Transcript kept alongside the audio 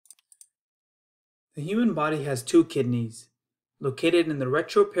The human body has two kidneys, located in the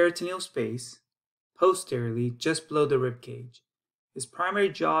retroperitoneal space, posteriorly just below the rib cage. Its primary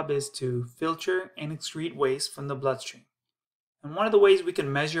job is to filter and excrete waste from the bloodstream. And one of the ways we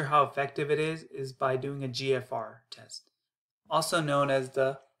can measure how effective it is by doing a Gfr test, also known as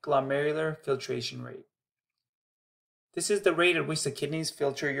the glomerular filtration rate. This is the rate at which the kidneys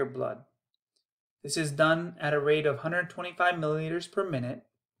filter your blood. This is done at a rate of 125 milliliters per minute,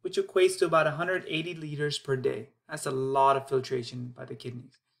 which equates to about 180 liters per day. That's a lot of filtration by the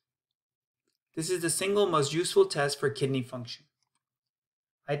kidneys. This is the single most useful test for kidney function.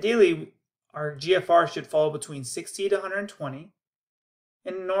 Ideally, our GFR should fall between 60 to 120.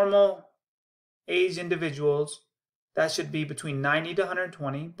 In normal aged individuals, that should be between 90 to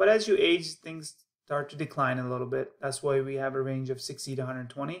 120. But as you age, things start to decline a little bit. That's why we have a range of 60 to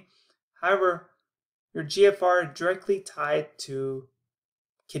 120. However, your GFR is directly tied to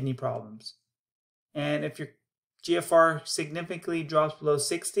kidney problems. And if your GFR significantly drops below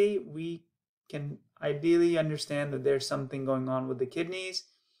 60, we can ideally understand that there's something going on with the kidneys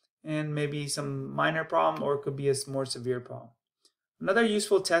and maybe some minor problem, or it could be a more severe problem. Another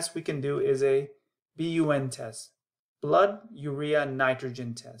useful test we can do is a BUN test, blood urea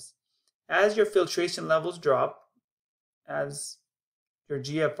nitrogen test. As your filtration levels drop, as your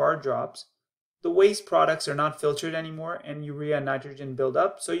GFR drops, the waste products are not filtered anymore and urea and nitrogen build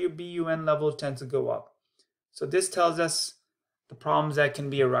up, so your BUN level tends to go up. So this tells us the problems that can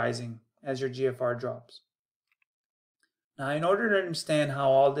be arising as your GFR drops. Now, in order to understand how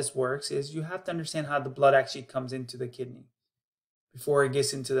all this works, is you have to understand how the blood actually comes into the kidney before it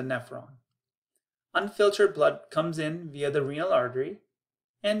gets into the nephron. Unfiltered blood comes in via the renal artery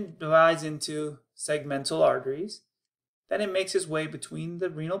and divides into segmental arteries. Then it makes its way between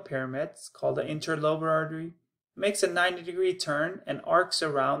the renal pyramids, called the interlobar artery, makes a 90-degree turn and arcs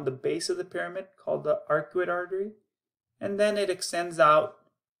around the base of the pyramid, called the arcuate artery, and then it extends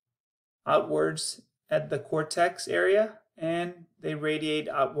outwards at the cortex area, and they radiate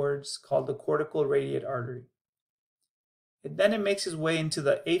outwards, called the cortical radiate artery. Then it makes its way into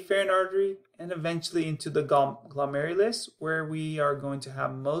the afferent artery and eventually into the glomerulus, where we are going to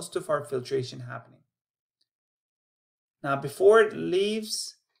have most of our filtration happening. Now, before it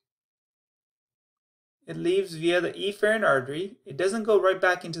leaves via the efferent artery. It doesn't go right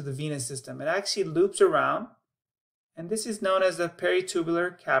back into the venous system. It actually loops around, and this is known as the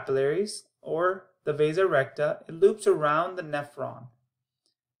peritubular capillaries or the vasa recta. It loops around the nephron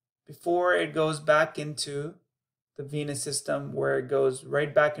before it goes back into the venous system, where it goes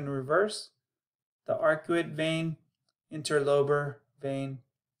right back in reverse. The arcuate vein, interlobar vein,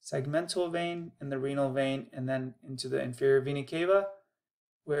 segmental vein, and the renal vein, and then into the inferior vena cava,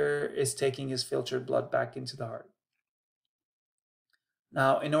 where it's taking his filtered blood back into the heart.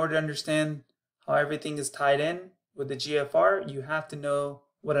 Now, in order to understand how everything is tied in with the GFR, you have to know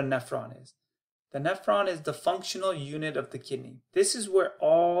what a nephron is. The nephron is the functional unit of the kidney. This is where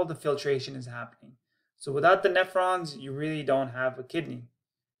all the filtration is happening. So without the nephrons, you really don't have a kidney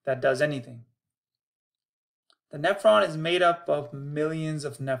that does anything. The nephron is made up of millions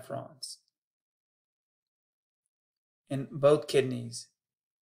of nephrons in both kidneys.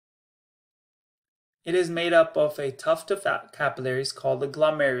 It is made up of a tuft of capillaries called the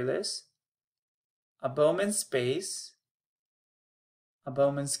glomerulus, a Bowman's space, a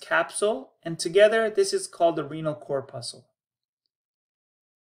Bowman's capsule, and together this is called the renal corpuscle.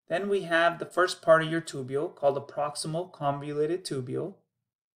 Then we have the first part of your tubule called the proximal convoluted tubule,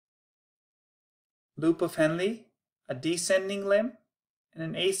 loop of Henle, a descending limb, and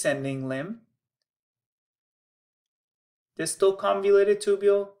an ascending limb, distal convoluted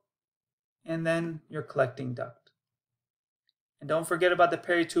tubule, and then your collecting duct. And don't forget about the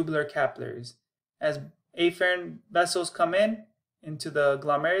peritubular capillaries. As afferent vessels come into the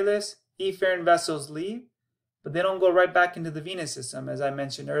glomerulus, efferent vessels leave, but they don't go right back into the venous system, as I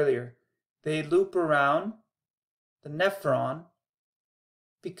mentioned earlier. They loop around the nephron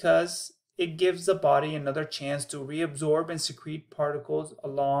because it gives the body another chance to reabsorb and secrete particles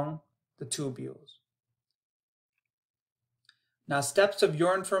along the tubules. Now, steps of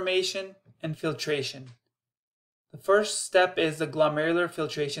urine formation and filtration. The first step is the glomerular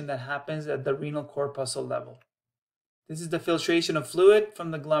filtration that happens at the renal corpuscle level. This is the filtration of fluid from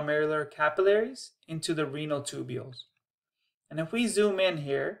the glomerular capillaries into the renal tubules. And if we zoom in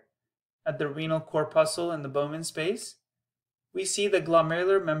here at the renal corpuscle in the Bowman space, we see the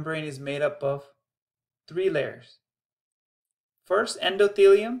glomerular membrane is made up of 3 layers. First,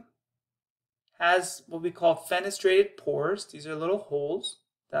 endothelium has what we call fenestrated pores. These are little holes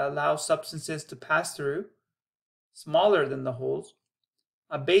that allow substances to pass through, smaller than the holes.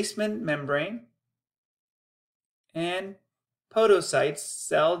 A basement membrane, and podocytes,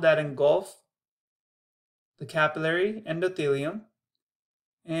 cells that engulf the capillary endothelium,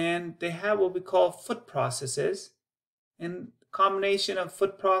 and they have what we call foot processes, and the combination of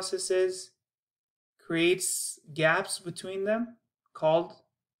foot processes creates gaps between them called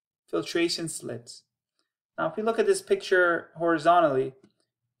filtration slits. Now if we look at this picture horizontally,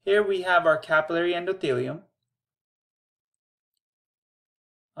 here we have our capillary endothelium,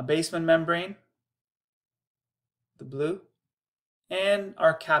 a basement membrane, the blue, and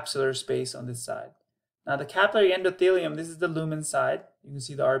our capsular space on this side. Now the capillary endothelium, this is the lumen side. You can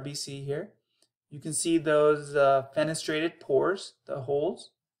see the RBC here. You can see those fenestrated pores, the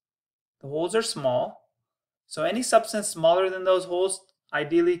holes. The holes are small. So any substance smaller than those holes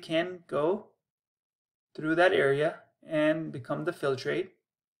ideally can go through that area and become the filtrate.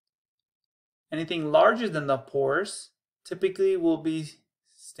 Anything larger than the pores typically will be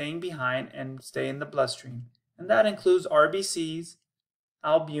staying behind and stay in the bloodstream. And that includes RBCs,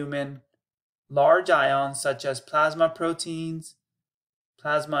 albumin, large ions such as plasma proteins,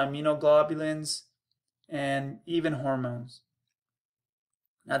 plasma immunoglobulins, and even hormones.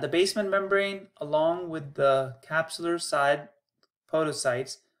 Now the basement membrane, along with the capsular side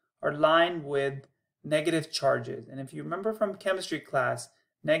podocytes, are lined with negative charges. And if you remember from chemistry class,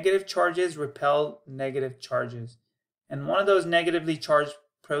 negative charges repel negative charges. And one of those negatively charged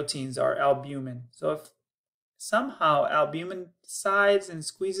proteins are albumin. So if somehow albumin decides and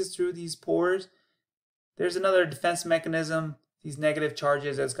squeezes through these pores, there's another defense mechanism, these negative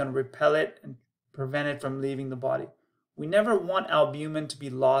charges, that's going to repel it and prevent it from leaving the body. We never want albumin to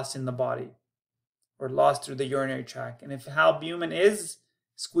be lost in the body or lost through the urinary tract. And if albumin is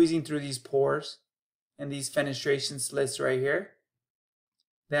squeezing through these pores and these fenestration slits right here,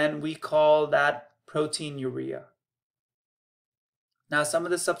 then we call that protein urea. Now some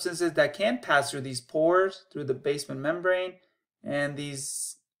of the substances that can pass through these pores, through the basement membrane and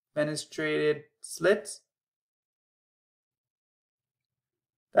these fenestrated slits,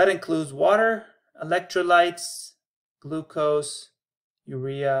 that includes water, electrolytes, glucose,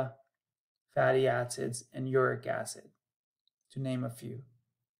 urea, fatty acids, and uric acid, to name a few.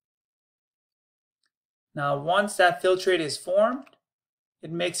 Now once that filtrate is formed,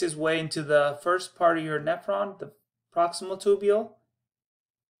 it makes its way into the first part of your nephron, the proximal tubule,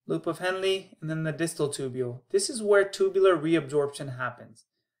 loop of Henle, and then the distal tubule. This is where tubular reabsorption happens.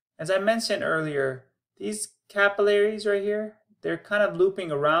 As I mentioned earlier, these capillaries right here, they're kind of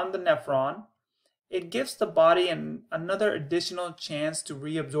looping around the nephron. It gives the body another additional chance to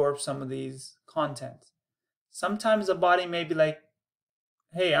reabsorb some of these contents. Sometimes the body may be like,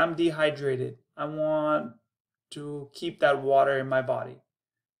 hey, I'm dehydrated. I want to keep that water in my body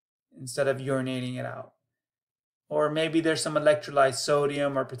instead of urinating it out. Or maybe there's some electrolytes,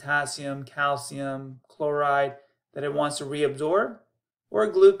 sodium or potassium, calcium, chloride, that it wants to reabsorb, or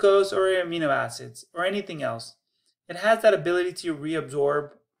glucose or amino acids or anything else. It has that ability to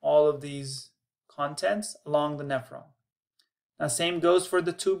reabsorb all of these contents along the nephron. Now same goes for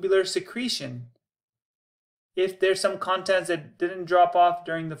the tubular secretion. If there's some contents that didn't drop off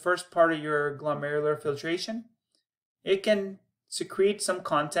during the first part of your glomerular filtration, it can secrete some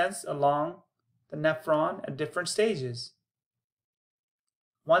contents along the nephron at different stages.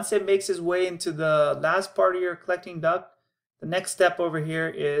 Once it makes its way into the last part of your collecting duct, the next step over here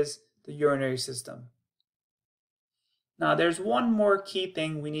is the urinary system. Now there's one more key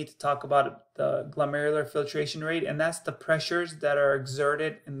thing we need to talk about the glomerular filtration rate, and that's the pressures that are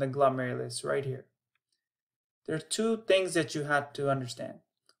exerted in the glomerulus right here. There are two things that you have to understand.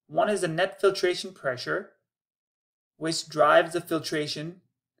 One is the net filtration pressure, which drives the filtration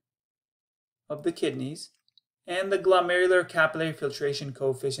of the kidneys, and the glomerular capillary filtration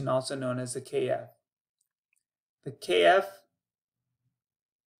coefficient, also known as the Kf. The Kf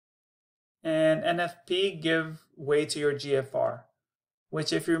and NFP give way to your GFR,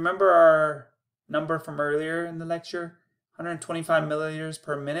 which, if you remember our number from earlier in the lecture, 125 milliliters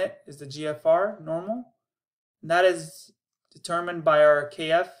per minute is the GFR normal. And that is determined by our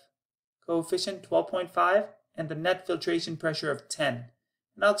Kf coefficient 12.5 and the net filtration pressure of 10.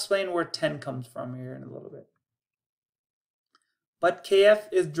 And I'll explain where 10 comes from here in a little bit. But Kf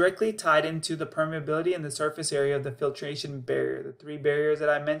is directly tied into the permeability and the surface area of the filtration barrier, the three barriers that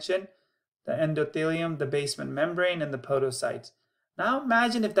I mentioned, the endothelium, the basement membrane, and the podocytes. Now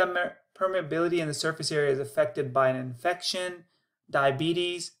imagine if that permeability in the surface area is affected by an infection,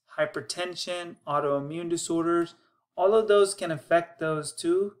 diabetes, hypertension, autoimmune disorders. All of those can affect those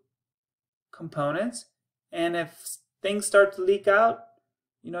two components. And if things start to leak out,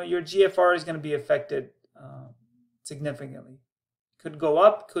 your GFR is going to be affected significantly. Could go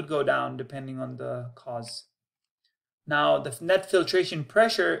up, could go down, depending on the cause. Now, the net filtration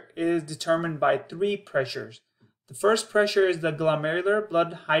pressure is determined by three pressures. The first pressure is the glomerular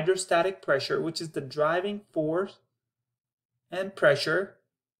blood hydrostatic pressure, which is the driving force and pressure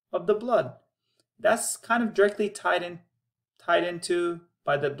of the blood. That's kind of directly tied into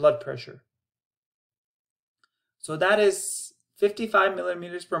by the blood pressure. So that is 55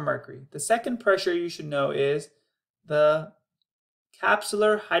 millimeters per mercury. The second pressure you should know is the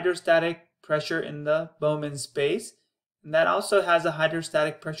capsular hydrostatic pressure in the Bowman space. And that also has a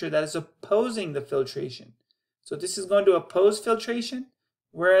hydrostatic pressure that is opposing the filtration. So this is going to oppose filtration,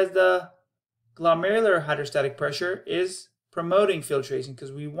 whereas the glomerular hydrostatic pressure is promoting filtration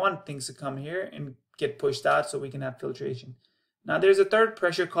because we want things to come here and get pushed out so we can have filtration. Now there's a third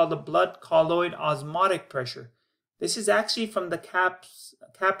pressure called the blood colloid osmotic pressure. This is actually from the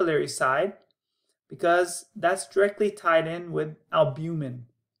capillary side because that's directly tied in with albumin.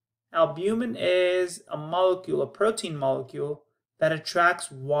 Albumin is a molecule, a protein molecule that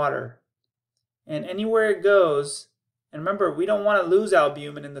attracts water. And anywhere it goes, and remember, we don't want to lose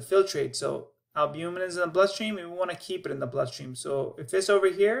albumin in the filtrate. So albumin is in the bloodstream and we want to keep it in the bloodstream. So if it's over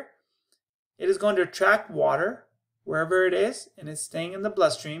here, it is going to attract water wherever it is and it's staying in the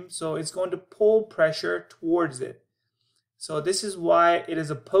bloodstream. So it's going to pull pressure towards it. So this is why it is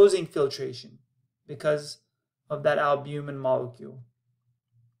opposing filtration, because of that albumin molecule.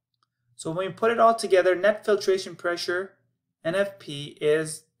 So when we put it all together, net filtration pressure, NFP,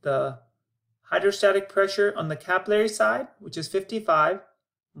 is the hydrostatic pressure on the capillary side, which is 55,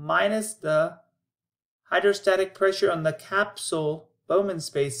 minus the hydrostatic pressure on the capsule Bowman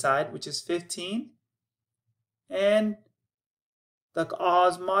space side, which is 15, and the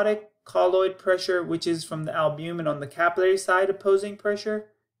osmotic colloid pressure, which is from the albumin on the capillary side opposing pressure,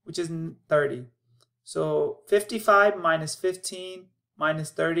 which is 30. So 55 minus 15 minus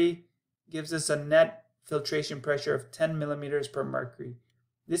 30 gives us a net filtration pressure of 10 millimeters per mercury.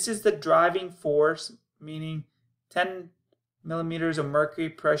 This is the driving force, meaning 10 millimeters of mercury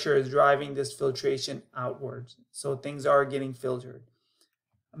pressure is driving this filtration outwards. So things are getting filtered.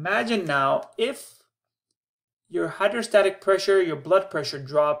 Imagine now if your hydrostatic pressure, your blood pressure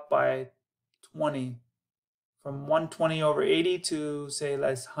dropped by 20, from 120 over 80 to say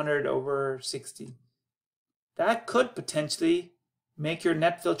less 100 over 60. That could potentially make your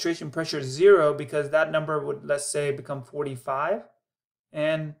net filtration pressure 0 because that number would, let's say, become 45.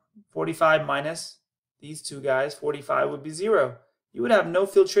 And 45 minus these two guys, 45 would be 0. You would have no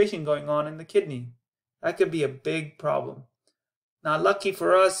filtration going on in the kidney. That could be a big problem. Now, lucky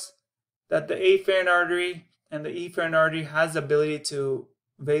for us that the afferent artery and the efferent artery has the ability to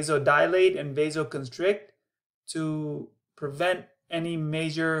vasodilate and vasoconstrict to prevent any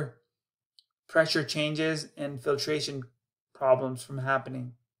major pressure changes and filtration problems from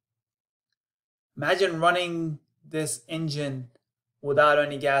happening. Imagine running this engine without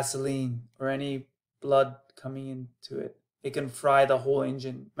any gasoline or any blood coming into it. It can fry the whole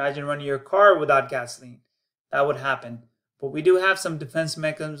engine. Imagine running your car without gasoline. That would happen. But we do have some defense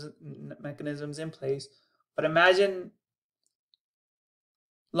mechanisms in place. But imagine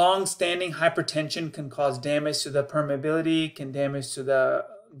long-standing hypertension can cause damage to the permeability, can damage to the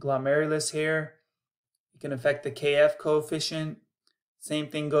glomerulus here. It can affect the KF coefficient. Same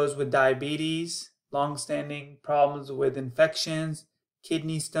thing goes with diabetes, long-standing problems with infections,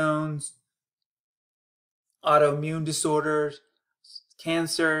 kidney stones, autoimmune disorders,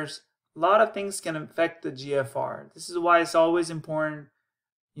 cancers. A lot of things can affect the GFR. This is why it's always important,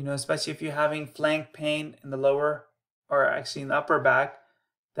 especially if you're having flank pain in the lower, or actually in the upper back,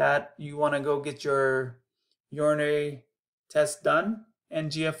 that you want to go get your urinary test done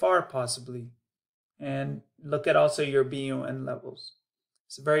and GFR possibly. And look at also your BUN levels.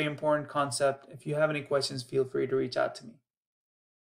 It's a very important concept. If you have any questions, feel free to reach out to me.